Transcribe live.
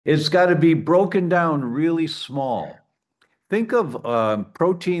It's got to be broken down really small. Think of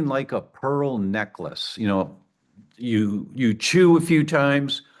protein like a pearl necklace. You chew a few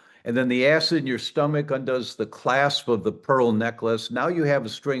times, and then the acid in your stomach undoes the clasp of the pearl necklace. Now you have a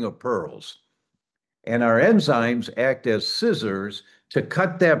string of pearls. And our enzymes act as scissors to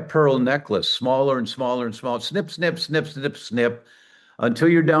cut that pearl necklace smaller and smaller and smaller, snip, snip, snip, snip, snip, until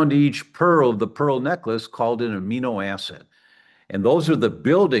you're down to each pearl of the pearl necklace called an amino acid. And those are the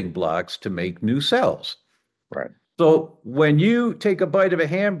building blocks to make new cells. Right. So when you take a bite of a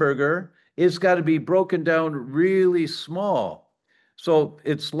hamburger, it's got to be broken down really small. So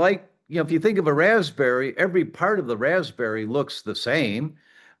it's like, if you think of a raspberry, every part of the raspberry looks the same,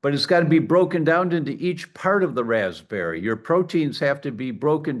 but it's got to be broken down into each part of the raspberry. Your proteins have to be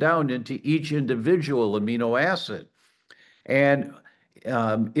broken down into each individual amino acid. And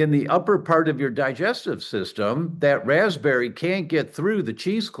in the upper part of your digestive system, that raspberry can't get through the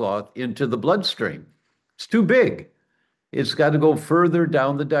cheesecloth into the bloodstream. It's too big. It's got to go further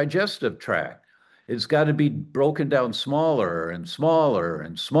down the digestive tract. It's got to be broken down smaller and smaller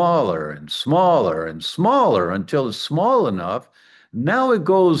and smaller and smaller and smaller until it's small enough. Now it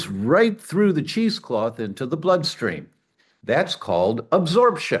goes right through the cheesecloth into the bloodstream. That's called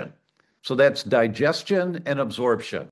absorption. So that's digestion and absorption.